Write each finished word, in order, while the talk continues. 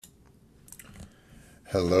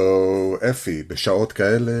הלו, אפי, בשעות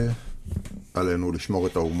כאלה עלינו לשמור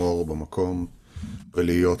את ההומור במקום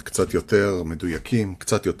ולהיות קצת יותר מדויקים,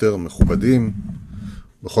 קצת יותר מכובדים.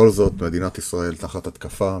 בכל זאת, מדינת ישראל תחת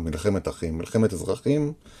התקפה, מלחמת אחים, מלחמת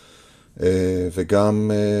אזרחים,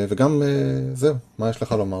 וגם זהו, מה יש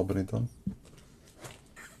לך לומר בנידון?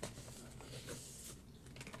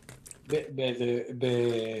 ב- ב-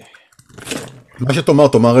 ב- מה שתאמר,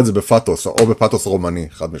 תאמר את זה בפאטוס, או בפאטוס רומני,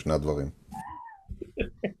 אחד משני הדברים.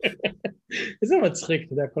 איזה מצחיק,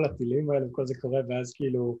 אתה יודע, כל הטילים האלה וכל זה קורה, ואז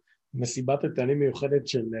כאילו מסיבת עיתונאים מיוחדת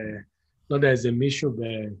של, לא יודע, איזה מישהו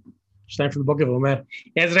בשתיים לפנות בוקר ואומר,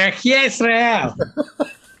 אזרחי ישראל!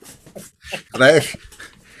 רש,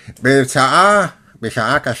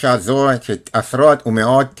 בשעה קשה זו, שעשרות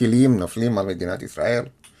ומאות טילים נופלים על מדינת ישראל.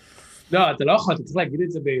 לא, אתה לא יכול, אתה צריך להגיד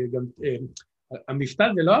את זה גם, המבטא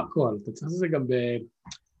זה לא הכל, אתה צריך לעשות את זה גם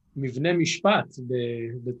במבנה משפט,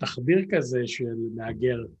 בתחביר כזה של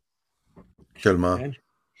מהגר. של מה? כן?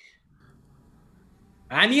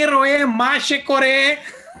 אני רואה מה שקורה,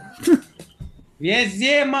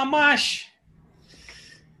 וזה ממש.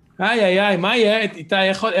 איי, מה יהיה, איתי,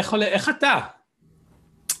 איך אתה?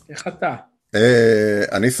 איך אתה?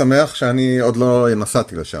 אני שמח שאני עוד לא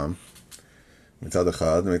נסעתי לשם. מצד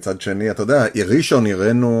אחד, מצד שני, אתה יודע, ראשון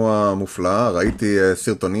עירנו המופלא, ראיתי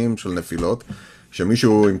סרטונים של נפילות,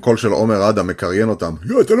 שמישהו עם קול של עומר אדם מקריין אותם,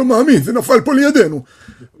 לא, אתה לא מאמין, זה נפל פה לידינו.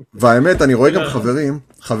 והאמת, אני רואה גם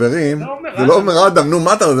חברים, זה לא עומר אדם, נו,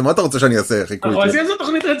 מה אתה רוצה שאני אעשה, חיקוי? אנחנו עושים זו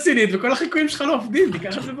תוכנית רצינית, וכל החיקויים שלך לא עובדים,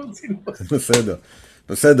 תיקח את זה ברצינות.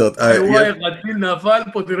 בסדר. וואי, רטיל נפל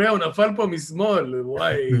פה, תראה, הוא נפל פה משמאל,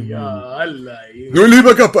 וואי, יאללה. נו לי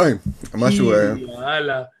בכפיים. משהו...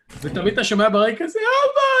 יאללה. ותמיד אתה שומע ברקע כזה,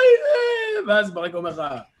 אבא, ואז ברקע אומר לך,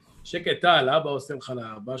 שקט טל, אבא עושה לך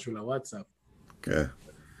משהו לוואטסאפ. כן.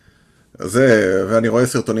 זה, ואני רואה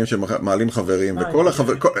סרטונים שמעלים חברים, וכל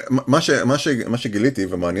החבר... מה שגיליתי,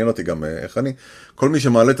 ומעניין אותי גם איך כל מי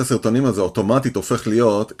שמעלה את הסרטונים הזה, אוטומטית הופך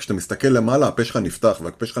להיות, כשאתה מסתכל למעלה, הפה שלך נפתח,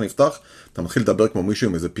 והפה שלך נפתח, אתה מתחיל לדבר כמו מישהו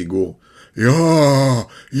עם איזה פיגור.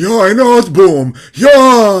 הנה עוד בום,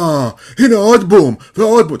 הנה עוד בום,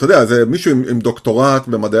 ועוד בום. אתה יודע, זה מישהו עם דוקטורט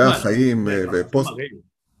במדעי החיים, ופוסט...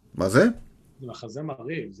 מה זה? זה מחזה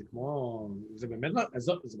מרהיב, זה כמו... זה באמת...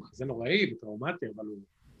 זה מחזה נוראי וטראומטי, אבל הוא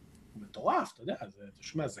מטורף, אתה יודע, אתה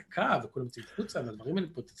שומע זקה, וכולם יוצאים חוצה, והדברים האלה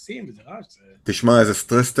פוצצים, וזה רעש, זה... תשמע, איזה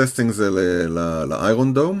סטרס טסטינג זה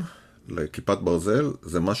לאיירון דום, לכיפת ברזל,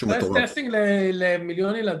 זה משהו מטורף. סטרס טסטינג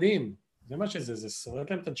למיליון ילדים, זה מה שזה, זה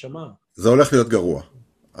שורט להם את הנשמה. זה הולך להיות גרוע.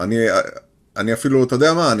 אני אפילו, אתה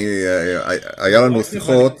יודע מה, היה לנו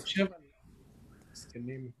שיחות...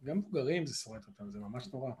 גם מבוגרים זה שורט אותם, זה ממש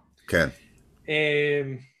נורא. כן.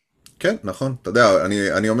 כן, נכון, אתה יודע,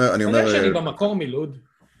 אני אומר... אתה יודע שאני במקור מלוד?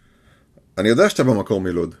 אני יודע שאתה במקור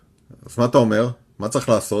מלוד. אז מה אתה אומר? מה צריך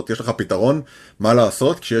לעשות? יש לך פתרון? מה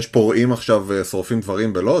לעשות כשיש פורעים עכשיו שורפים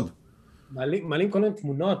דברים בלוד? מעלים כל מיני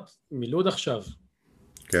תמונות מלוד עכשיו.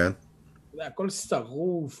 כן. הכל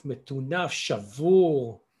שרוף, מטונף,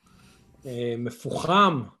 שבור,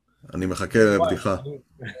 מפוחם. אני מחכה לבדיחה.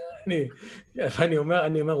 אני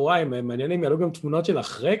אומר, וואי, מעניינים, יעלו גם תמונות של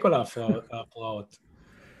אחרי כל ההפרעות.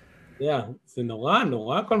 זה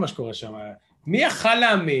נורא כל מה שקורה שם. מי יכל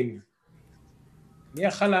להאמין? מי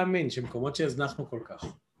יכל להאמין שמקומות שהזנחנו כל כך?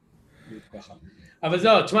 אבל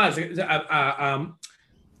זהו, תשמע,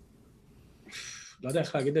 לא יודע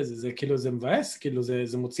איך להגיד את זה, זה כאילו, זה מבאס, כאילו,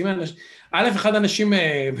 זה מוציא מאנשים... אחד אנשים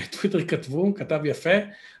בטוויטר כתב יפה,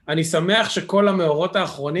 אני שמח שכל המאורות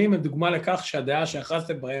האחרונים הם דוגמה לכך שהדעה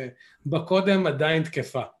שהכרזתם בקודם עדיין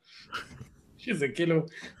תקפה. שזה כאילו,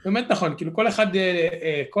 באמת נכון, כאילו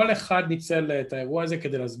כל אחד ניצל את האירוע הזה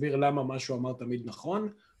כדי להסביר למה מה שהוא אמר תמיד נכון,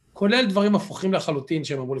 כולל דברים הפוכים לחלוטין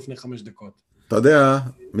שהם אמרו לפני 5 דקות. אתה יודע,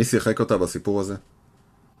 מי שיחק אותה בסיפור הזה?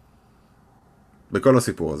 בכל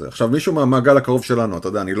הסיפור הזה. עכשיו, מישהו מהמעגל הקרוב שלנו, אתה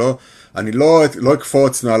יודע, אני לא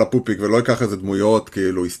אקפוץ מעל הפופיק ולא אקח איזה דמויות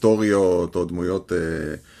כאילו היסטוריות או דמויות,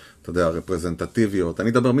 אתה יודע, רפרזנטטיביות. אני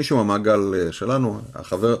אדבר מישהו מהמעגל שלנו,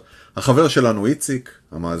 החבר שלנו איציק,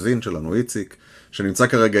 המאזין שלנו איציק, שנמצא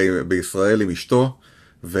כרגע בישראל עם אשתו,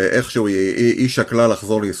 ואיכשהו היא שקלה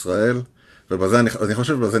לחזור לישראל, ובזה אני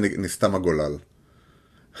חושב שבזה נסתם הגולל.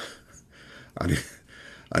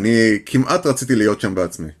 אני כמעט רציתי להיות שם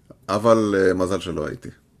בעצמי. אבל מזל שלא הייתי.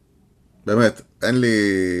 באמת,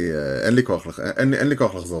 אין לי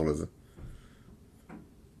כוח לחזור לזה.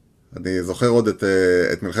 אני זוכר עוד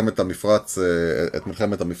את מלחמת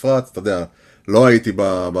המפרץ, אתה יודע, לא הייתי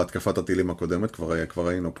בהתקפת הטילים הקודמת, כבר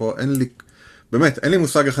היינו פה, באמת, אין לי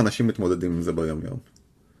מושג איך אנשים מתמודדים עם זה ביום יום.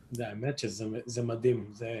 זה האמת שזה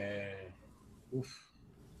מדהים, זה...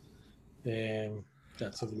 זה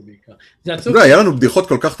עצוב לי בעיקר. אתה יודע, היה לנו בדיחות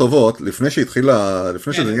כל כך טובות, לפני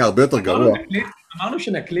שזה נהיה הרבה יותר גרוע. אמרנו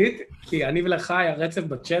שנקליט, כי אני ולך היה רצף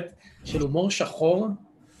בצ'אט של הומור שחור,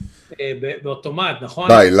 באוטומט, נכון?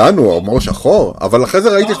 די, לנו, הומור שחור, אבל אחרי זה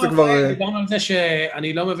ראיתי שזה כבר... דיברנו על זה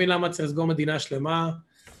שאני לא מבין למה צריך לסגור מדינה שלמה,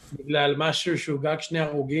 בגלל משהו שהוא גג 2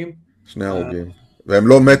 הרוגים. 2 הרוגים. והם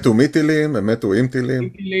לא מתו מטילים, הם מתו עם טילים. עם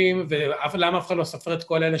טילים, ולמה אף אחד לא ספר את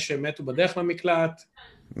כל אלה שמתו בדרך למקלט.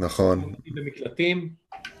 נכון. במקלטים.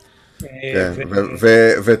 כן,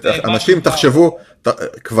 ואנשים תחשבו,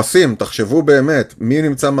 כבשים, תחשבו באמת, מי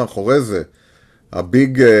נמצא מאחורי זה?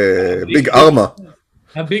 הביג ארמה.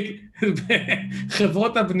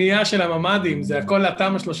 חברות הבנייה של הממ"דים, זה הכל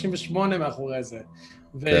התמ"א 38 מאחורי זה.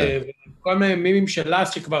 וכל מיני מימים של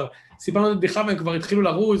לס שכבר סיפרנו את הבדיחה והם כבר התחילו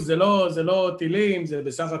לרוז, זה לא טילים, זה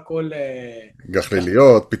בסך הכל...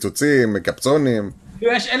 גחליליות, פיצוצים, קפצונים.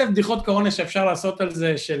 יש 1000 בדיחות קורונה שאפשר לעשות על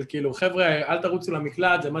זה, של כאילו, חבר'ה, אל תרוצו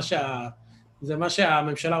למקלט, זה מה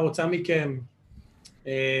שהממשלה רוצה מכם.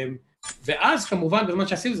 ואז כמובן, בזמן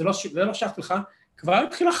שעשינו, זה לא שייך לך, כבר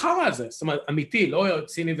התחיל החרא הזה, זאת אומרת, אמיתי, לא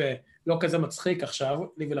ציני ולא כזה מצחיק עכשיו,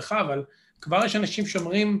 לי ולך, אבל כבר יש אנשים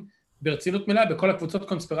שאומרים ברצינות מלאה, בכל הקבוצות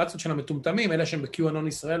קונספירציות של המטומטמים, אלה שהם ב-QAnon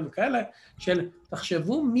ישראל וכאלה, של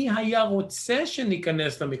תחשבו מי היה רוצה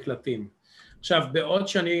שניכנס למקלטים. עכשיו, בעוד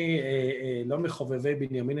שאני לא מחובבי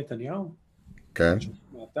בנימין נתניהו, כן.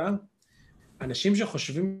 אנשים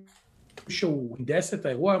שחושבים שהוא הנדס את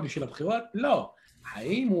האירוע בשביל הבחירות, לא.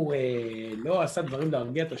 האם הוא לא עשה דברים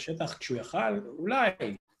להרגיע את השטח כשהוא יכל? אולי.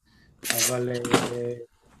 אבל...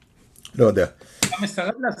 לא יודע.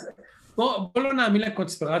 בוא לא נאמין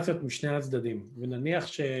לקונספירציות משני הצדדים, ונניח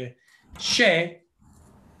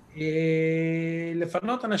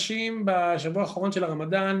לפנות אנשים בשבוע האחרון של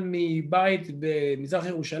הרמדאן מבית במזרח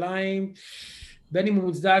ירושלים, בין אם הוא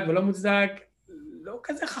מוצדק ולא מוצדק, לא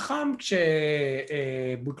כזה חכם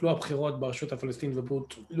כשבוטלו הבחירות ברשות הפלסטינית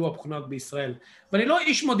ובוטלו הבחירות בישראל. ואני לא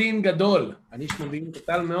איש מודיעין גדול, אני איש מודיעין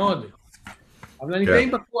קטן מאוד, אבל אני די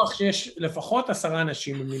בטוח שיש לפחות 10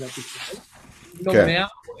 אנשים במדינת ישראל, לא 100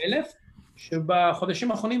 או 1000,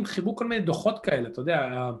 שבחודשים האחרונים חיבו כל מיני דוחות כאלה, אתה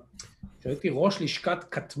יודע, כשהייתי ראש לשכת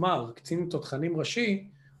קטמר, קצין תותחנים ראשי,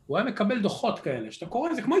 הוא היה מקבל דוחות כאלה, שאתה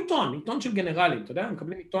קורא, זה כמו עיתון של גנרלים, אתה יודע, הם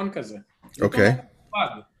מקבלים עיתון כזה. אוקיי.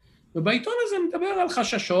 ובעיתון הזה מדבר על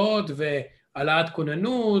חששות ועלאת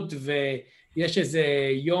כוננות, ויש איזה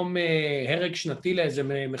יום הרג שנתי לאיזה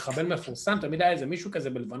מחבל מפורסם, תמיד היה איזה מישהו כזה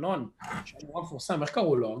בלבנון, שהיה נורא מפורסם, איך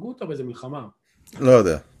קראו לו? הרגו אותו באיזה מלחמה. לא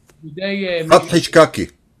יודע. פתחי שקקי.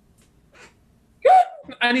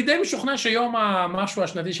 אני די משוכנע שיום המשהו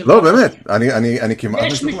השנתי של... לא, באמת, אני כמעט משוכנע.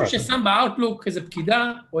 יש מישהו ששם באוטלוק איזה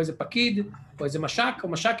פקידה, או איזה פקיד, או איזה משק, או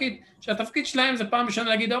משקית, שהתפקיד שלהם זה פעם בשנה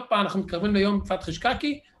להגיד, אופה, אנחנו מתקרבים ליום פתחי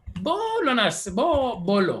שקקי, בוא לא נעשה,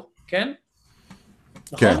 בוא לא, כן?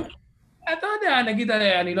 כן. נכון? אתה יודע, נגיד,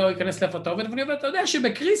 אני לא אכנס לאיפה אתה עובד, אבל אתה יודע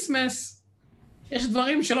שבקריסמס יש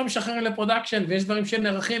דברים שלא משחררים לפרודקשן, ויש דברים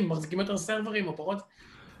שנערכים, מחזיקים יותר סרברים או פחות,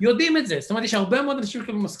 יודעים את זה, זאת אומרת, יש הרבה מאוד אנשים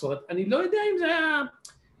שקיבלו משכורת, אני לא יודע אם זה היה,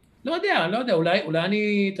 לא יודע, אולי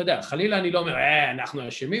אני, אתה יודע, חלילה אני לא אומר, אנחנו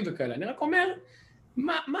אשמים וכאלה, אני רק אומר,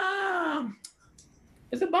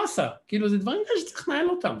 איזה באסה, כאילו, זה דברים שצריך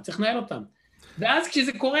לנהל אותם, ואז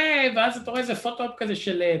כשזה קורה, ואז אתה רואה איזה פוטו-אפ כזה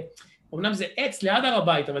של, אמנם זה עץ ליד הר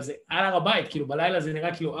הבית, אבל זה על הר הבית, כאילו בלילה זה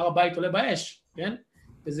נראה כאילו הר הבית עולה באש, כן?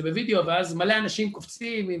 וזה בווידאו, ואז מלא אנשים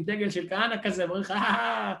קופצים עם דגל של כהנא כזה, ואומרים לך,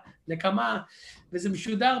 נקמה, וזה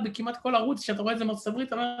משודר בכמעט כל ערוץ, שאתה רואה את זה מארצות הברית,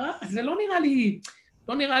 אתה אומר, זה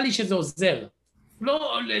לא נראה לי שזה עוזר,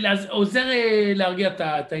 עוזר להרגיע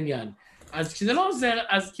את העניין. אז כשזה לא עוזר,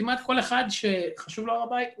 אז כמעט כל אחד שחשוב לו הר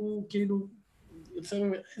הבית, הוא כאילו, יוצא,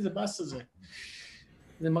 איזה באס הזה.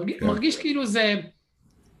 זה מרגיש כאילו זה,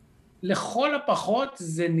 לכל הפחות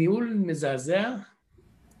זה ניהול מזעזע,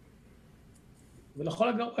 ולכל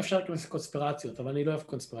הגרוע אפשר להיכנס לקונספירציות, אבל אני לא אוהב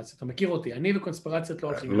קונספירציות, אתה מכיר אותי, אני וקונספירציות לא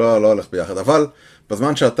הולכים. לא הולך ביחד, אבל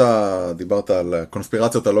בזמן שאתה דיברת על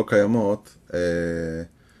קונספירציות הלא קיימות,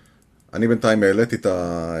 אני בינתיים העליתי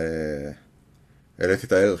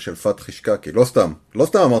את הערך של פתחי שקקי, לא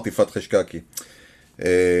סתם אמרתי פתחי שקקי.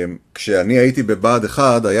 כשאני הייתי בבה"ד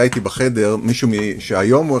 1, היה איתי בחדר מישהו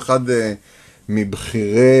שהיום הוא אחד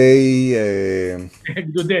מבחירי...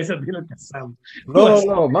 גדודי סדין הקסאם.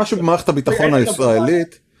 לא, משהו במערכת הביטחון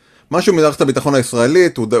הישראלית. משהו במערכת הביטחון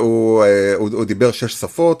הישראלית, הוא דיבר 6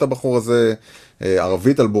 שפות, הבחור הזה,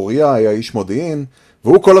 ערבית על בוריה, היה איש מודיעין,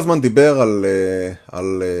 והוא כל הזמן דיבר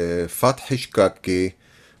על פתחי שקקי,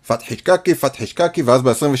 פתחי שקקי, ואז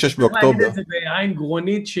ב-26 באוקטובר. אני אגיד את זה בעין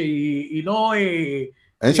גרונית שהיא לא...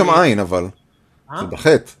 אין שם עין, אבל. זה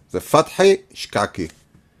בחטא. זה פתחי שקקי.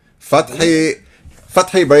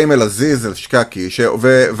 פתחי באים אל עזיז, אל שקקי,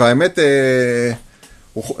 והאמת,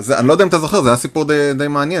 אני לא יודע אם אתה זוכר, זה היה סיפור די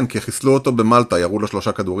מעניין, כי חיסלו אותו במלטה, ירו לו 3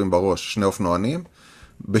 כדורים בראש, 2 אופנוענים,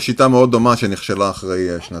 בשיטה מאוד דומה שנכשלה אחרי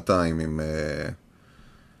שנתיים עם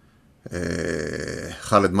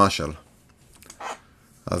ח'אלד משעל.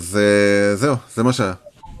 אז זהו, זה מה שהיה.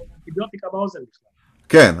 אנטיביוטיקה באוזן בכלל.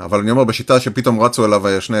 כן, אבל אני אומר, בשיטה שפתאום רצו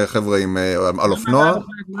אליו 2 חבר'ה על אופנוע.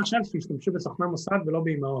 משל שהשתמשו בסוכני מוסד ולא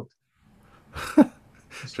באימהות.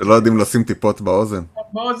 שלא יודעים לשים טיפות באוזן.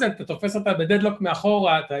 באוזן, אתה תופס אותה בדדלוק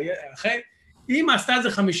מאחורה, אחרי, אמא עשתה את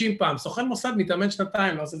זה 50 פעם, סוכן מוסד מתאמן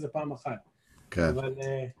 2, לא עושה את זה פעם אחת. כן. אבל,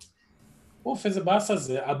 איזה באס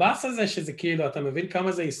הזה. הבאס הזה שזה כאילו, אתה מבין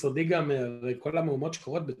כמה זה יסודי גם, כל המהומות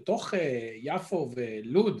שקורות בתוך יפו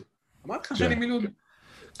ולוד. אמרתי לך שאני מלוד.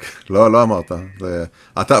 לא אמרת.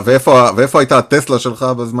 ואיפה הייתה הטסלה שלך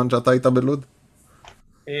בזמן שאתה היית בלוד?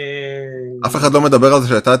 אף אחד לא מדבר על זה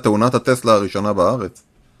שהייתה תאונת הטסלה הראשונה בארץ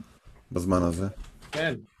בזמן הזה.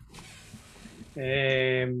 כן.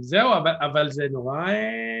 זהו, אבל זה נורא,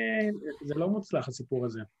 זה לא מוצלח הסיפור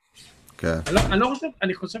הזה. כן.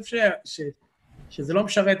 אני חושב שזה לא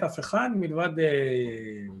משרת אף אחד מלבד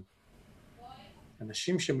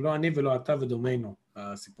אנשים שהם לא אני ולא אתה ודומנו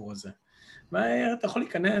בסיפור הזה. ואתה יכול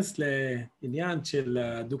להיכנס לעניין של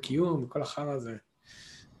הדו-קיום וכל החרא הזה.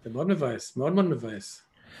 זה מאוד מבאס, מאוד מאוד מבאס.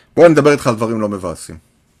 בואו נדבר איתך על דברים לא מבאסים.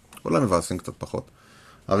 אולי מבאסים קצת פחות.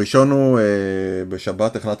 הראשון הוא,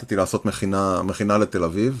 בשבת החלטתי לעשות מכינה לתל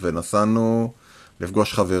אביב, ונסענו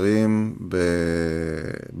לפגוש חברים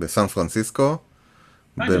בסן פרנסיסקו.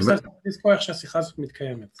 בסן פרנסיסקו איך שהשיחה הזאת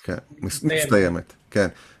מתקיימת. כן, מסתיימת, כן.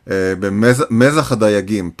 במזח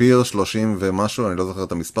הדייגים, פיר 30 ומשהו, אני לא זוכר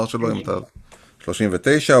את המספר שלו, אם אתה...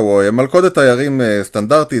 39, הוא מלכודת תיירים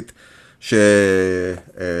סטנדרטית, שאפשר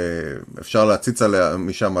להציץ עליה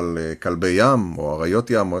משם על כלבי ים, או אריות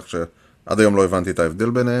ים, או איך שעד היום לא הבנתי את ההבדל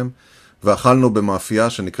ביניהם, ואכלנו במאפייה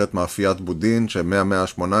שנקראת מאפיית בודין, שמהמאה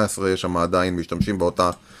ה-18 יש שם עדיין משתמשים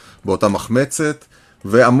באותה מחמצת,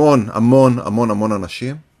 והמון, המון, המון, המון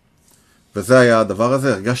אנשים, וזה היה הדבר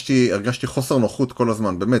הזה, הרגשתי חוסר נוחות כל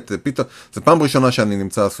הזמן, באמת, פתאום, זה פעם ראשונה שאני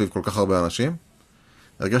נמצא סביב כל כך הרבה אנשים,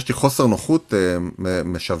 הרגשתי חוסר נוחות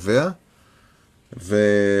משווה,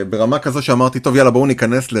 וברמה כזו שאמרתי, טוב, יאללה, בואו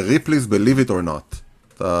ניכנס לריפליס ב-Leave It or Not.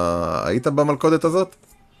 אתה היית במלכודת הזאת?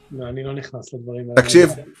 לא, אני לא נכנס לדברים האלה.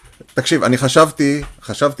 תקשיב, אני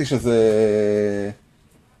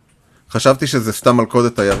חשבתי שזה סתם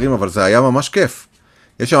מלכודת תיירים, אבל זה היה ממש כיף.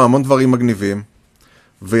 יש שם המון דברים מגניבים,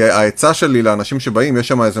 וההצעה שלי לאנשים שבאים, יש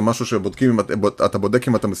שם איזה משהו שבודקים, אתה בודק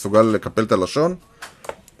אם אתה מסוגל לקפל את הלשון,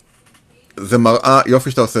 זה מראה,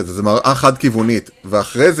 יופי שאתה עושה את זה, זה מראה חד-כיוונית,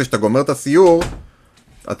 ואחרי זה שאתה גומר את הסיור,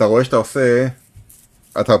 אתה רואה שאתה עושה,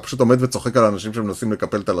 אתה פשוט עומד וצוחק על האנשים שמנסים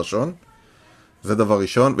לקפל את הלשון, זה דבר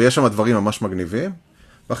ראשון, ויש שם דברים ממש מגניבים,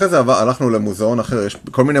 ואחרי זה הלכנו למוזיאון אחר, יש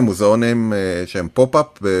כל מיני מוזיאונים שהם פופ-אפ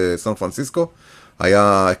בסן פרנסיסקו,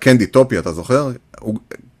 היה קנדיטופיה, אתה זוכר?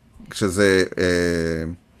 שזה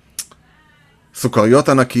סוכריות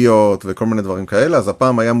ענקיות וכל מיני דברים כאלה, אז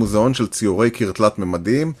הפעם היה מוזיאון של ציורי קיר תלת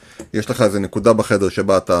ממדים, יש לך איזה נקודה בחדר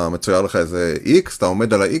שבה אתה מצויר לך איזה X, אתה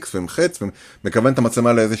עומד על ה-X ומחץ ומכוון את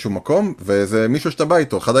המצלמה לאיזשהו מקום, ואיזה מישהו שאתה בא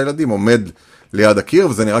איתו, אחד הילדים עומד ליד הקיר,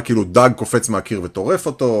 וזה נראה כאילו דג קופץ מהקיר וטורף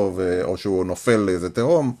אותו, או שהוא נופל לאיזה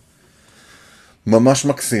תהום. ממש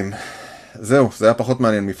מקסים. זהו, זה היה פחות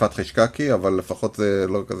מעניין מפתחי שקקי, אבל לפחות זה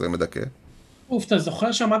לא כזה מדכא. אוף, אתה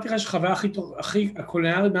זוכר שאמרתי לך שחוויה הכי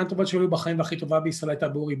הקולינרית בין הטובות שהיו בחיים והכי טובה בישראל הייתה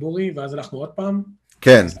באורי בורי, ואז הלכנו עוד פעם?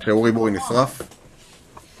 כן, שאורי בורי נשרף.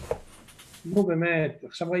 נו באמת,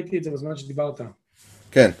 עכשיו ראיתי את זה בזמן שדיברת.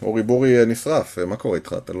 כן, אורי בורי נשרף, מה קורה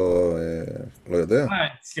איתך? אתה לא יודע?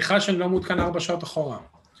 סליחה שאני לא מעודכן 4 שעות אחורה.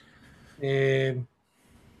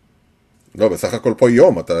 לא, בסך הכל פה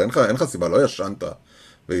יום, אין לך סיבה, לא ישנת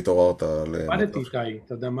והתעוררת. עבדתי איתי,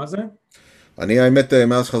 אתה יודע מה זה? אני האמת,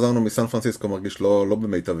 מאז שחזרנו מסן פרנסיסקו מרגיש לא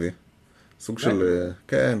במיטבי. סוג של,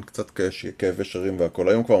 כן, קצת כאבי שרירים והכל.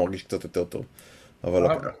 היום כבר מרגיש קצת יותר טוב. אבל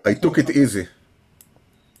I took it easy.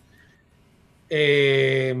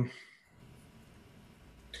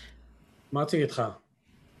 מה רציתי איתך?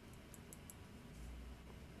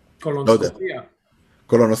 קולונוסקופיה.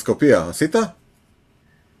 קולונוסקופיה, עשית?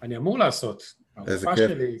 אני אמור לעשות. איזה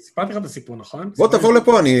כיף. סיפרתי לך את הסיפור, נכון? בוא תבוא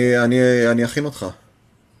לפה, אני אכין אותך.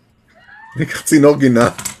 אני אקח צינור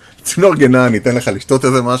גינה, אני אתן לך לשתות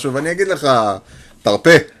איזה משהו, ואני אגיד לך, תרפה,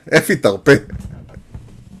 אפי תרפה.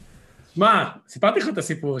 מה, סיפרתי לך את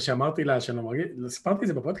הסיפור שאמרתי לה שאני לא מרגיש, סיפרתי את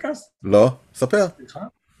זה בפודקאסט? לא, ספר. סליחה?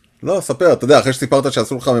 לא, ספר, אתה יודע, אחרי שסיפרת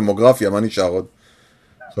שעשו לך ממוגרפיה, מה נשאר עוד?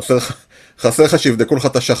 חסר לך שיבדקו לך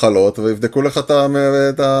את השחלות, ויבדקו לך את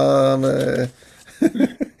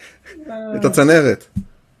את הצנרת.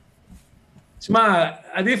 תשמע,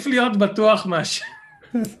 עדיף להיות בטוח מאשר.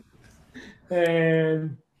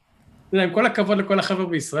 עם כל הכבוד לכל החבר'ה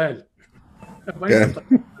בישראל. כן.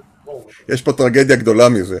 יש פה טרגדיה גדולה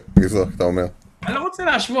מזה, אתה אומר. אני לא רוצה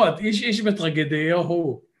להשוות, איש בטרגדיה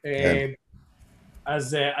הוא.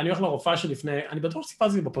 אז אני הולך לרופאה שלפני, אני בטוח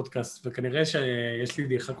שסיפרתי לי בפודקאסט, וכנראה שיש לי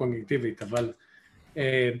דעיכה קוגניטיבית, אבל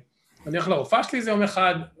אני הולך לרופאה שלי, זה יום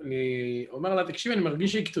אחד, אני אומר לה, תקשיב, אני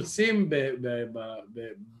מרגיש שקטוצים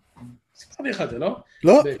סיפרתי לך את זה, לא?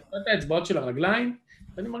 לא. בקטות האצבעות של הרגליים,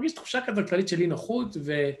 ואני מרגיש תחושה כזאת כללית שלי נוחות,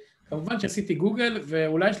 וכמובן שעשיתי גוגל,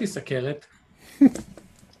 ואולי יש לי סכרת.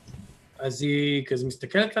 אז היא כזה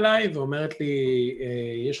מסתכלת עליי ואומרת לי,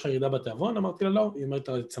 יש לך ירידה בתיאבון? אמרתי לה לא. היא אומרת,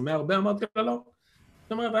 אתה צמא הרבה? אמרתי לה לא.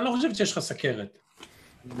 זאת אומרת, אני לא חושבת שיש לך סכרת.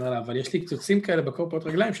 אני אומר לה, אבל יש לי קצוצים כאלה בקורפות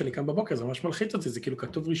רגליים שאני קם בבוקר, זה ממש מלחיץ אותי, זה כאילו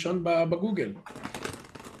כתוב ראשון בגוגל.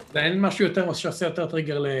 ואין משהו יותר, שעושה יותר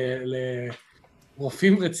טריגר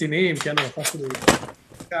לרופאים רציניים, כן, הרופאה שלי,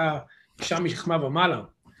 אישה משכמה ומעלה.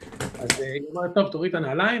 אז היא אומרת, טוב, תוריד את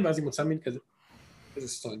הנעליים, ואז היא מוצאה מין כזה, איזה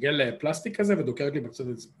סרגל פלסטיק כזה, ודוקרת לי בקצות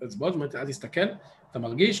אצבעות, ואומרת, אל תסתכל, אתה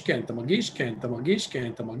מרגיש? כן, אתה מרגיש? כן, אתה מרגיש?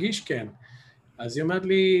 כן, אתה מרגיש? כן. אז היא אומרת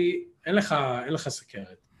לי, אין לך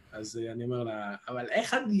סכרת. אז אני אומר לה, אבל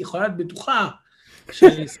איך את יכולה להיות בטוחה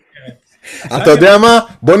שאני סכרת? אתה יודע מה?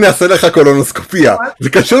 בוא נעשה לך קולונוסקופיה. זה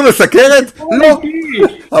קשור לסכרת? לא.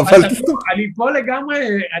 אבל אני פה לגמרי,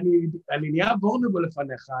 אני נהיה בורנבו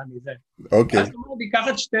לפניך, אני זה. אוקיי. אז הוא אומר לי, קח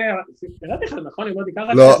את שתי, תראיתי לך, נכון? היא אומרת לי, קח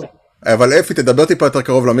את לא, אבל אפי, תדבר טיפה יותר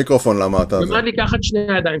קרוב למיקרופון, למה אתה... היא אומרת לי, קח את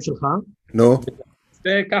שני הידיים שלך. נו.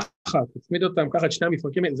 וככה, תצמיד אותם, קח את שני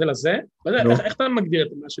המפרקים, זה לזה. איך אתה מגדיר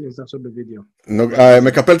את מה שאני עושה עכשיו בווידאו?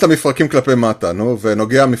 מקפל את המפרקים כלפי מטה, נו,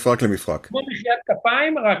 ונוגע מפרק למפרק. כמו מחיית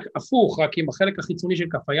כפיים, רק הפוך, רק עם החלק החיצוני של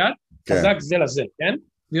כף היד, חזק זה לזה, כן?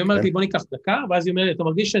 והיא אומרת לי, בוא ניקח דקה, ואז היא אומרת לי, אתה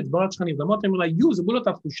מרגיש שהאצבעות שלך נרדמות? אני אומר לה, זה בול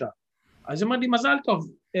אותה תחושה. אז היא אומרת לי, מזל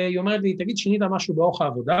טוב. היא אומרת לי, תגיד, שינית משהו באורך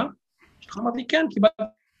העבודה? אמרתי לי, כן, קיבלתי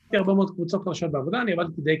הרבה מאוד קבוצות חדשות בעבודה, אני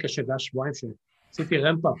עבדתי די קשה, זה היה שבועיים שעשיתי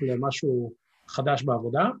רמפ-אפ למשהו חדש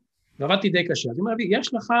בעבודה, ועבדתי די קשה. אז היא אומרת לי,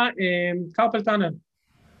 יש לך קרפל טאנל.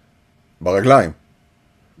 ברגליים.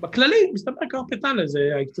 בכללי, מסתבר קרפל טאנל, זה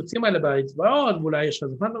הקצוצים האלה באצבעות, ואולי יש לך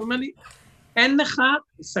זמן, הוא אומר לי, אין לך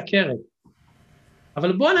סכרת.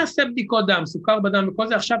 אבל בוא נעשה בדיקות דם, סוכר בדם וכל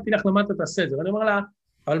זה, עכשיו תלך למטה תעשה את זה. ואני אומר לה,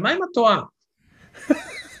 אבל מה אם את טועה?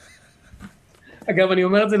 אגב, אני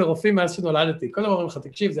אומר את זה לרופאים מאז שנולדתי. כל דבר אומרים לך,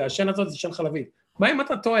 תקשיב, זה השן הזאת, זה שן חלבית. מה אם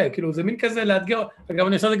אתה טועה? כאילו, זה מין כזה לאתגר. אגב,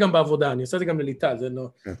 אני עושה את זה גם בעבודה, אני עושה את זה גם לליטל, זה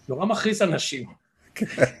נורא מכריס על נשים.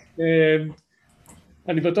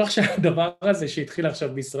 אני בטוח שהדבר הזה שהתחיל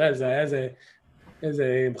עכשיו בישראל, זה היה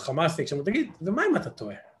איזה חמאסניק, שאומר, תגיד, ומה אם אתה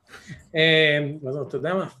טועה? ואז אתה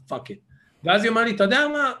יודע מה? פאק איט. ואז היא אומר לי, אתה יודע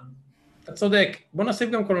מה? אתה צודק, בוא נוסיף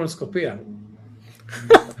גם קולונוסקופיה.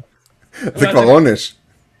 זה כבר עונש.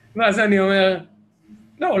 ואז אני אומר,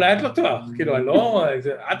 לא, אולי את לא טועה, כאילו, אני לא,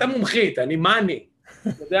 את המומחית, מה אני?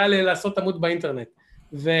 אתה יודע לעשות עמוד באינטרנט.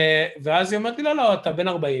 ואז היא אומרת לי, לא, אתה בן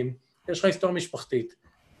 40, יש לך היסטוריה משפחתית.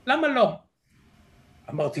 למה לא?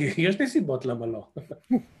 אמרתי, יש לי סיבות למה לא.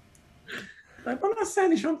 בוא נעשה,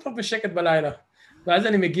 אני שום טוב בשקט בלילה. ואז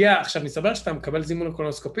אני מגיע, עכשיו נסבר שאתה מקבל זימון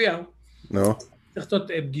לקולונוסקופיה, צריך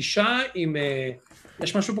לעשות פגישה עם,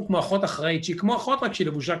 יש משהו פה כמו אחות אחראית, שהיא כמו אחות, רק שהיא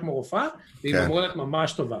לבושה כמו רופאה, והיא ממורדת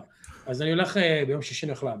ממש טובה. אז אני הולך, ביום שישי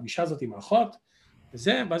אני הולך לפגישה הזאת עם האחות,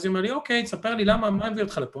 וזה, ואז היא אומר לי, אוקיי, תספר לי למה, מה הביא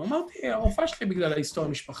אותך לפה? אמרתי, הרופאה שלי בגלל ההיסטוריה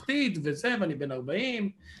המשפחתית, וזה, ואני בן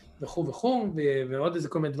 40, וכו', ועוד איזה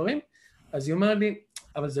כל מיני דברים. אז היא אומרת לי,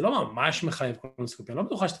 אבל זה לא ממש מחייב קולונוסקופיה, אני לא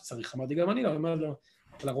בטוחה שאתה צריך. אמרתי, גם אני לא, היא אומרת לו,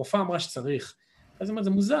 אבל הרופאה אמרה שצריך. אז היא אומרת, זה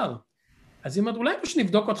מוזר. אז היא אומרת, אולי פשוט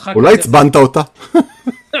נבדוק אותך... אולי הצבנת אותה.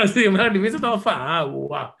 אז היא אומרת לי, מי זאת הרופאה?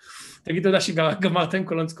 וואו. תגיד תודה שגמרת עם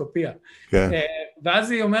קולונוסקופיה.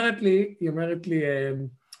 ואז היא אומרת לי,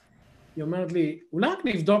 אולי רק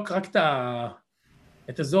נבדוק רק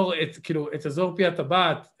את אזור פי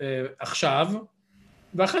הטבעת עכשיו,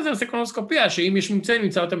 ואחרי זה נעשה קולונוסקופיה, שאם יש ממצאים,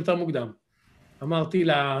 נמצא אותם יותר מוקדם. אמרתי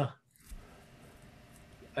לה,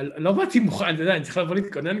 לא באתי מוכן, אתה יודע, אני צריך לבוא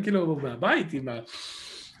להתכונן כאילו מהבית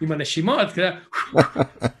עם הנשימות, כזה.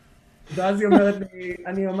 ואז היא אומרת לי,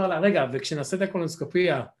 אני אומר לה, רגע, וכשנעשה את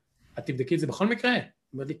הקולונוסקופיה, את תבדקי את זה בכל מקרה? היא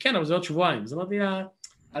אומרת לי, כן, אבל זה עוד שבועיים. אז אמרתי לה,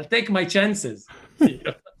 I'll take my chances.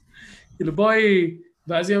 כאילו בואי,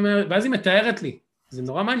 ואז היא מתארת לי, זה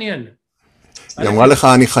נורא מעניין. היא אמרה לך,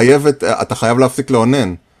 אתה חייב להפסיק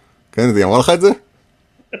לאונן. כן, היא אמרה לך את זה?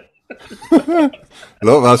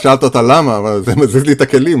 לא, ואז שאלת אותה למה, אבל זה מזיז לי את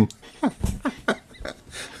הכלים.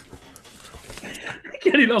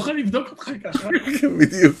 כי אני לא יכול לבדוק אותך ככה.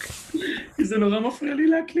 בדיוק. כי זה נורא מפריע לי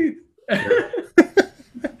להקליט.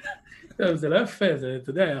 טוב, זה לא יפה, זה, אתה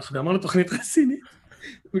יודע, אנחנו אמרנו תוכנית רצינית.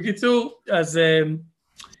 בקיצור, אז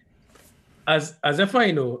איפה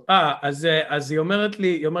היינו? אז היא אומרת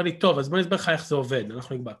לי, טוב, אז בוא נסבר לך איך זה עובד.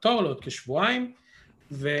 אנחנו נקבע תור לעוד כשבועיים,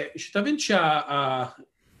 ושתבין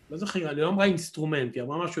לא זוכר, אני לא אמרה אינסטרומנט, היא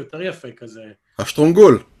אמרה משהו יותר יפה כזה.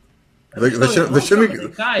 השטרונגול. זה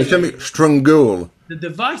שם שטרונגול. The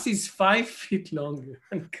device is 5 feet long.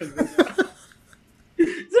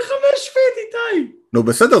 זה 5 feet, איתי. נו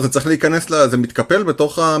בסדר, זה צריך להיכנס, זה מתקפל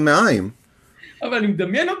בתוך המעיים. אבל אני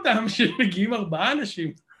מדמיין אותם שמגיעים 4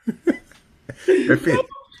 אנשים. אפי.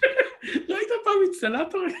 ראית פעם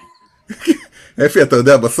אינסטלטור? אפי, אתה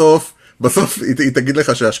יודע, בסוף היא תגיד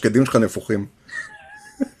לך שהשקדים שלך נפוחים.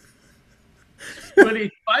 אבל היא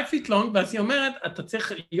 5 feet long, ואז היא אומרת, אתה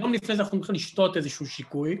צריך, יום לפני זה אנחנו צריכים לשתות איזשהו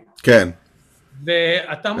שיקוי. כן.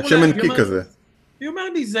 ואתה אמור שמן קי כזה. היא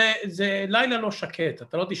אומרת לי, זה לילה לא שקט,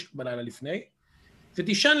 אתה לא תשק בלילה לפני,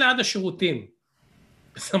 ותישן ליד השירותים.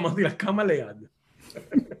 אז אמרתי לה, כמה ליד?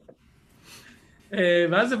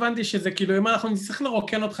 ואז הבנתי שזה כאילו, אם אנחנו נצטרך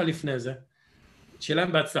לרוקן אותך לפני זה, שאלה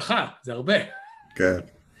בהצלחה, זה הרבה. כן.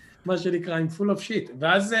 מה שנקרא, עם full of shit.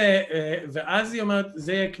 ואז היא אומרת,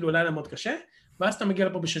 זה כאילו לילה מאוד קשה, ואז אתה מגיע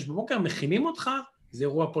לפה ב6 בבוקר, מכינים אותך, זה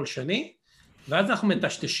אירוע פולשני, ואז אנחנו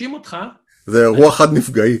מטשטשים אותך. זה אירוע חד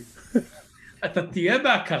נפגעי. אתה תהיה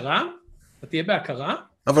בהכרה.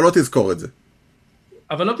 אבל לא תזכור את זה.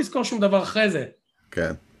 אבל לא תזכור שום דבר אחרי זה.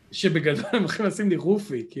 כן. שבגדול הם הולכים לשים לי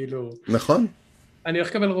רופי, כאילו. נכון. אני הולך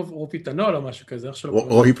לקבל רופיטנול או משהו כזה.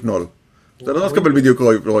 רוהיפנול. אתה לא תקבל בדיוק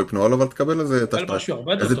רוהיפנול, אבל תקבל איזה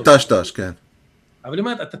טשטש, כן. אבל היא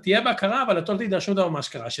אומרת, אתה תהיה בהכרה, אבל אתה לא תדע שום דבר מה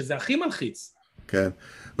שקרה, שזה הכי מלחיץ. כן.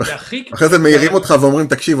 אחרי זה מעירים אותך ואומרים,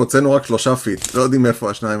 תקשיב, הוצאנו רק 3 פיט, לא יודעים איפה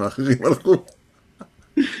השניים האחרים הלכו.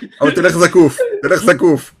 אבל תלך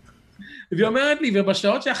זקוף. והיא אומרת לי,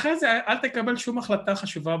 ובשעות שאחרי זה, אל תקבל שום החלטה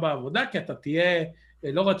חשובה בעבודה, כי אתה תהיה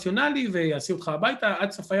לא רציונלי, ויעשי אותך הביתה,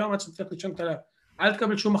 עד סוף היום, עד שתצטרך לישון כאלה, אל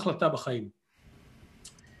תקבל שום החלטה בחיים.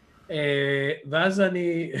 ואז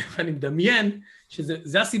אני מדמיין,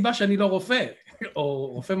 שזה הסיבה שאני לא רופא, או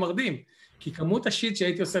רופא מרדים, כי כמות השיט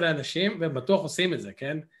שהייתי עושה לאנשים, והם בטוח עושים את זה,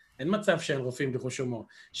 כן? אין מצב שאין רופאים בחוש הומור.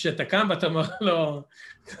 שאתה קם ואתה אומר לו,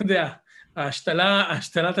 אתה יודע,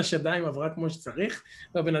 השתלת השדיים עברה כמו שצריך,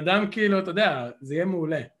 והבן אדם כאילו, אתה יודע, זה יהיה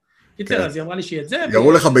מעולה. קיצר, אז היא אמרה לי שיהיה את זה.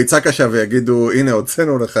 יראו לך ביצה קשה ויגידו, הנה,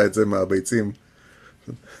 הוצאנו לך את זה מהביצים.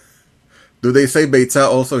 Do they say ביצה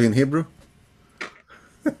also in Hebrew?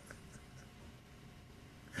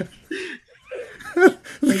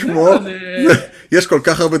 זה כמו, יש כל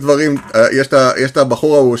כך הרבה דברים, יש את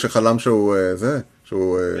הבחור ההוא שחלם שהוא זה,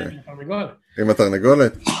 שהוא עם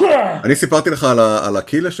התרנגולת. אני סיפרתי לך על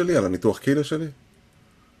הקילה שלי, על הניתוח קילה שלי?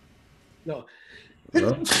 לא.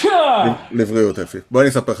 לבריאות, אפי. בוא אני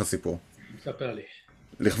אספר לך סיפור. ספר לי.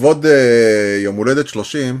 לכבוד יום הולדת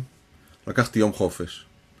 30, לקחתי יום חופש.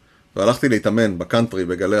 והלכתי להתאמן בקאנטרי,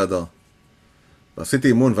 בגלי הדר. ועשיתי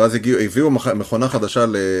אימון, ואז הביאו מכונה חדשה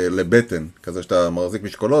לבטן, כזה שאתה מחזיק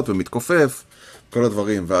משקולות ומתכופף, כל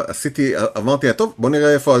הדברים. אמרתי, טוב, בוא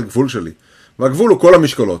נראה איפה הגבול שלי. והגבול הוא כל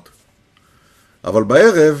המשקולות. אבל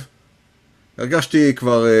בערב, הרגשתי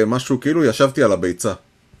כבר משהו, כאילו ישבתי על הביצה.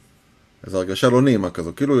 איזו הרגשה לא נעימה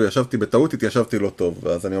כזו, כאילו ישבתי בטעות, התיישבתי לא טוב.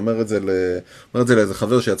 ואז אני אומר את זה לאיזה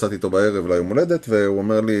חבר שיצאתי איתו בערב ליום הולדת, והוא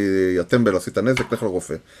אומר לי, יא טמבל, עשית נזק, לך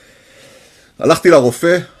לרופא. הלכתי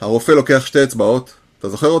לרופא, הרופא לוקח 2 אצבעות, אתה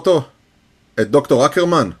זוכר אותו? את דוקטור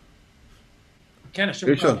אקרמן. כן,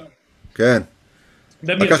 השם כבר. כן.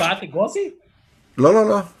 במרפאת אגוזי?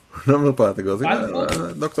 לא מרפאת אגוזי.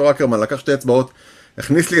 דוקטור אקרמן לקח 2 אצבעות,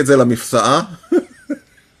 הכניס לי את זה למפסעה,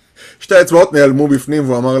 2 אצבעות נעלמו בפנים,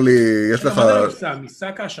 והוא אמר לי, יש לך... מה זה למפסעה?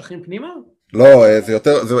 משק האשכים פנימה? לא,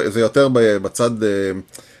 זה יותר בצד,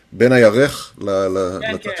 בין הירך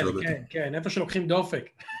לצד של הבטן. כן, איפה שלוקחים דופק.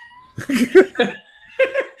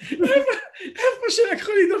 איפה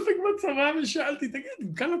שלקחו לי דופק בצבא ושאלתי, תגיד,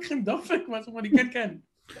 כאן לוקחים דופק? מה זאת אומרת? כן.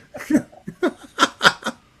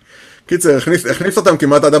 קיצר, הכניס אותם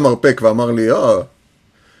כמעט עד המרפק ואמר לי,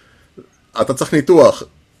 אתה צריך ניתוח.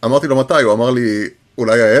 אמרתי לו מתי, הוא אמר לי,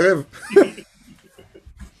 אולי הערב?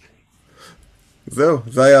 זהו,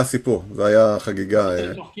 זה היה הסיפור, זה היה חגיגה. עשית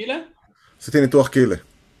ניתוח קילה? עשיתי ניתוח קילה.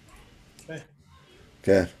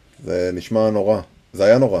 כן, זה נשמע נורא, זה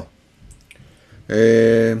היה נורא.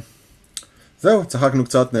 זהו, צחקנו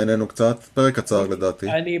קצת, נהנינו קצת, פרק קצר לדעתי.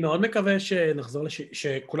 אני מאוד מקווה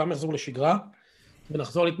שכולם יחזרו לשגרה,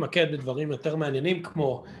 ונחזור להתמקד בדברים יותר מעניינים,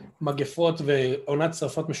 כמו מגפות ועונת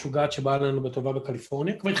שרפות משוגעת שבאה לנו בטובה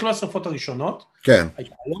בקליפורניה. כבר התחילו השרפות הראשונות. כן.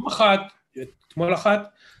 הייתה יום אחת, אתמול אחת,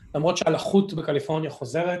 למרות שהלחות בקליפורניה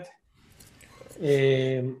חוזרת,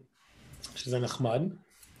 שזה נחמד.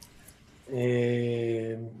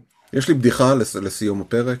 יש לי בדיחה לסיום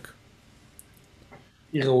הפרק.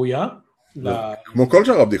 היא ראויה? כמו כל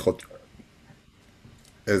שאר הבדיחות.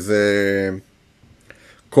 איזה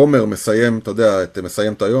כומר מסיים, אתה יודע,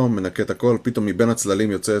 מסיים את היום, מנקה את הכל, פתאום מבין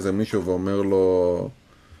הצללים יוצא איזה מישהו ואומר לו,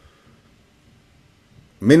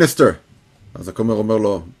 מיניסטר. אז הכומר אומר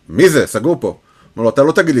לו, מי זה? סגור פה. אומר לו, אתה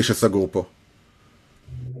לא תגיד לי שסגור פה.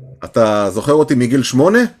 אתה זוכר אותי מגיל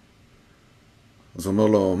 8? אז הוא אומר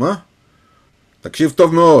לו, מה? תקשיב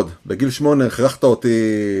טוב מאוד, בגיל 8 הכרחת אותי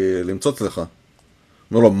למצוץ לך.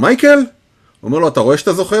 אומר לו, מייקל? הוא אומר לו, אתה רואה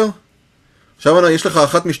שאתה זוכר? עכשיו יש לך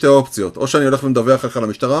אחת משתי אופציות, או שאני הולך ומדווח לך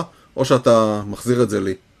למשטרה, או שאתה מחזיר את זה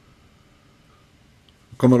לי.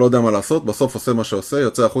 הכומר לא יודע מה לעשות, בסוף עושה מה שעושה,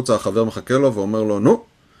 יוצא החוצה, החבר מחכה לו ואומר לו, נו. הוא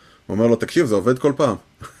אומר לו, תקשיב, זה עובד כל פעם.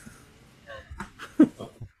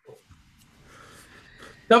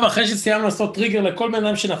 טוב, אחרי שסיימנו לעשות טריגר לכל בן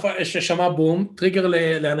אדם ששמע בום, טריגר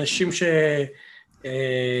לאנשים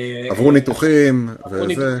עברו ניתוחים,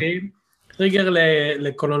 טריגר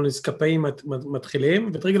לקולונוסקופאים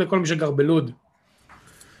מתחילים, וטריגר לכל מי שגר בלוד.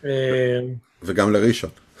 וגם לראשון.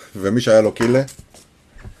 ומי שהיה לו קילה.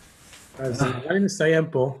 אז נראה לי נסיים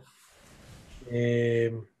פה.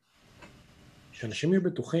 שאנשים יהיו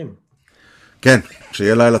בטוחים. כן,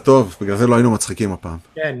 שיהיה לילה טוב, בגלל זה לא היינו מצחיקים הפעם.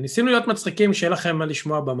 כן, ניסינו להיות מצחיקים, שיהיה לכם מה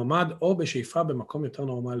לשמוע בממד, או בשאיפה במקום יותר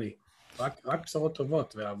נורמלי. רק בשורות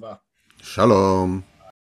טובות ואהבה. שלום.